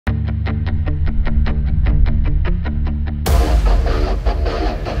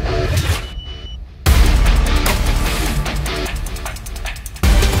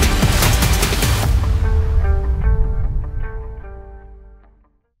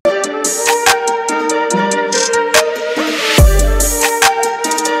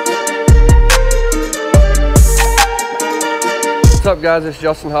up guys, it's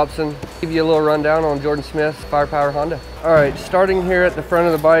Justin Hopson. Give you a little rundown on Jordon Smith's Firepower Honda. All right, starting here at the front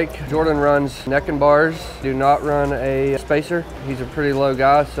of the bike, Jordon runs Nekken bars, do not run a spacer. He's a pretty low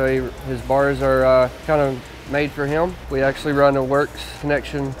guy, so his bars are kind of made for him. We actually run a Works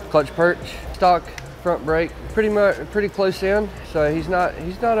Connection clutch perch, stock front brake, pretty close in. So he's not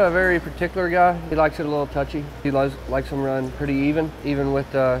a very particular guy. He likes it a little touchy. He likes them run pretty even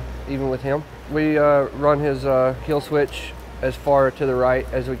with him. We run his heel switch as far to the right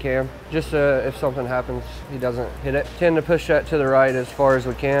as we can. Just if something happens, he doesn't hit it. Tend to push that to the right as far as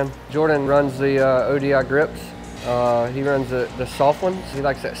we can. Jordon runs the ODI grips. He runs the soft ones. He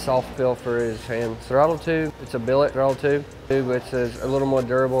likes that soft feel for his hands. Throttle tube, it's a billet throttle tube, which is a little more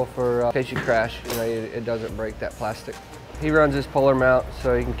durable for in case you crash. You know, it doesn't break that plastic. He runs his polar mount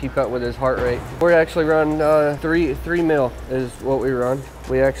so he can keep up with his heart rate. We actually run 3 mil is what we run.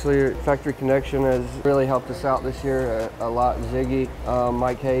 We actually, Factory Connection has really helped us out this year a lot. Ziggy,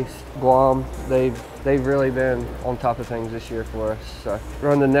 Mike Haste, Guam, they've really been on top of things this year for us. So,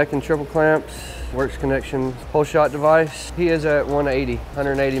 run the Nekken triple clamps, Works Connection whole shot device. He is at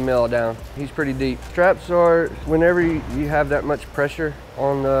 180 mil down. He's pretty deep. Straps are, whenever you have that much pressure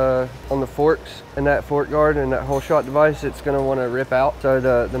on the forks and that fork guard and that whole shot device, it's going to want to rip out. So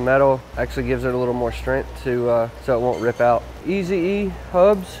the metal actually gives it a little more strength so it won't rip out. Easy E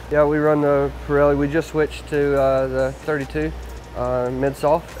hubs. Yeah, we run the Pirelli. We just switched to the 32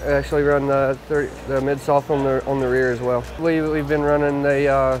 mid-soft. I actually run the mid-soft on the rear as well. We've been running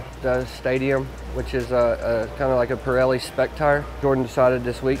the Stadium, which is kind of like a Pirelli spec tire. Jordon decided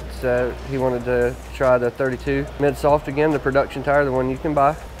this week that he wanted to try the 32 mid-soft again, the production tire, the one you can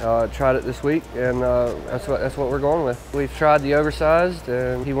buy. Tried it this week, and that's what we're going with. We've tried the oversized,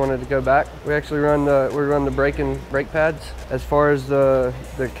 and he wanted to go back. We actually run the brake pads. As far as the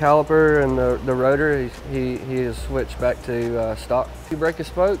caliper and the rotor, he has switched back to stock. You break a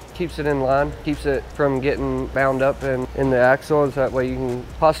spoke, keeps it in line, keeps it from getting bound up in the axle, so that way you can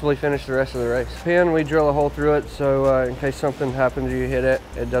possibly finish the rest of the race. Pin, we drill a hole through it, so in case something happens, you hit it,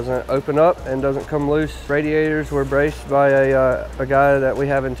 it doesn't open up and doesn't come loose. Radiators were braced by a guy that we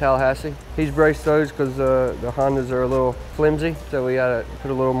have in Tallahassee. He's braced those because the Hondas are a little flimsy, so we gotta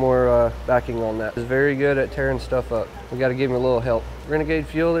put a little more backing on that. He's very good at tearing stuff up. We gotta give him a little help. Renegade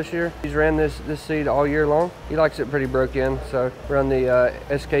fuel this year. He's ran this seat all year long. He likes it pretty broke in, so run the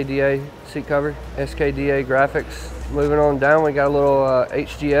SKDA seat cover, SKDA graphics. Moving on down, we got a little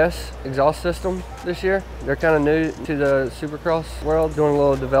HGS exhaust system this year. They're kind of new to the supercross world, doing a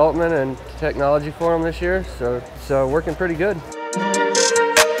little development and technology for them this year, so it's working pretty good.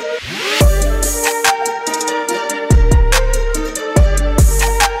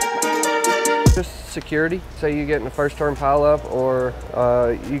 Security. Say you get in the first turn pileup, or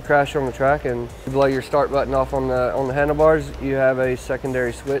you crash on the track and you blow your start button off on the handlebars, you have a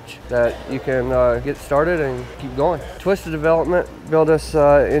secondary switch that you can get started and keep going. Twisted Development built us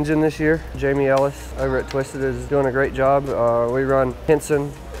engine this year. Jamie Ellis over at Twisted is doing a great job. We run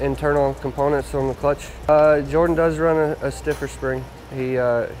Hinson internal components on the clutch. Jordon does run a stiffer spring. He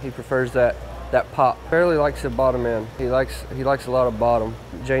prefers that pop. Fairly likes the bottom end. He likes a lot of bottom.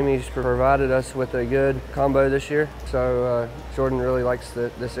 Jamie's provided us with a good combo this year, so Jordon really likes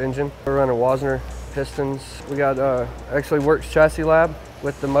this engine. We're running Wasner pistons. We got actually Works Chassis Lab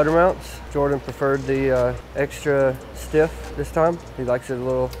with the motor mounts. Jordon preferred the extra stiff this time. He likes it a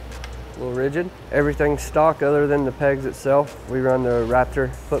little rigid. Everything's stock other than the pegs itself. We run the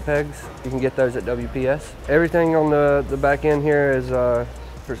Raptor foot pegs. You can get those at WPS. Everything on the back end here is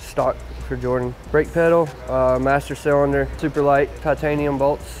for stock for Jordon. Brake pedal, master cylinder, super light titanium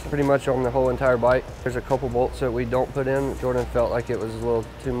bolts, pretty much on the whole entire bike. There's a couple bolts that we don't put in. Jordon felt like it was a little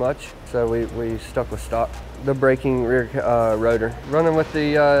too much, so we stuck with stock. The braking rear rotor. Running with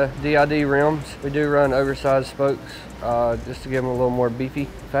the DID rims, we do run oversized spokes just to give them a little more beefy.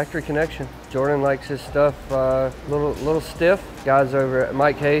 Factory Connection. Jordon likes his stuff a little stiff. Guys over at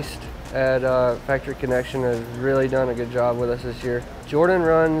Mike Haste at Factory Connection has really done a good job with us this year. Jordon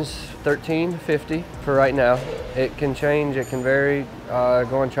runs 1350 for right now. It can change, it can vary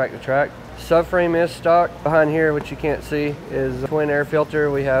going track to track. Subframe is stock. Behind here, which you can't see, is a twin air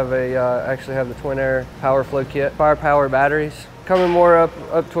filter. We have actually have the twin air power flow kit. Firepower batteries. Coming more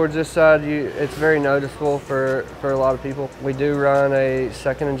up towards this side, it's very noticeable for a lot of people. We do run a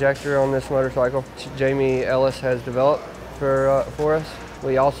second injector on this motorcycle, which Jamie Ellis has developed for us.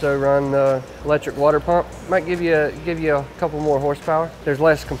 We also run the electric water pump. Might give you a couple more horsepower. There's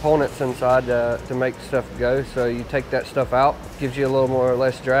less components inside to make stuff go, so you take that stuff out, gives you a little more or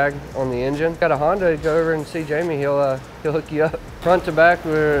less drag on the engine. Got a Honda, go over and see Jamie, he'll hook you up. Front to back,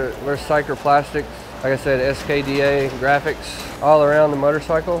 we're Cycler plastics. Like I said, SKDA graphics all around the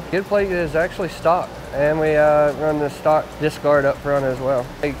motorcycle. Skid plate is actually stock, and we run the stock disc guard up front as well.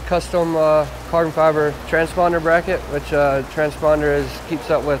 A custom carbon fiber transponder bracket, which transponder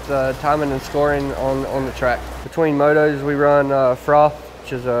keeps up with timing and scoring on the track. Between motos, we run Froth,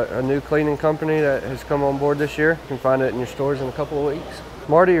 which is a new cleaning company that has come on board this year. You can find it in your stores in a couple of weeks.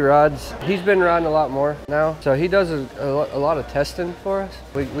 Marty rides, he's been riding a lot more now, so he does a lot of testing for us.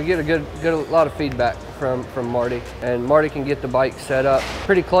 We get a lot of feedback from Marty, and Marty can get the bike set up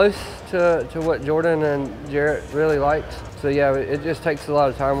pretty close to what Jordan and Jarrett really liked. So yeah, it just takes a lot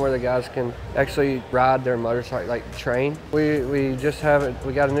of time where the guys can actually ride their motorcycle, like train. We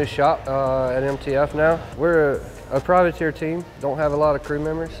got a new shop at MTF now. We're a privateer team, don't have a lot of crew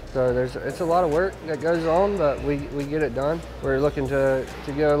members, so it's a lot of work that goes on, but we get it done. We're looking to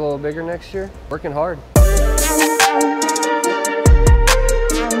go a little bigger next year, working hard.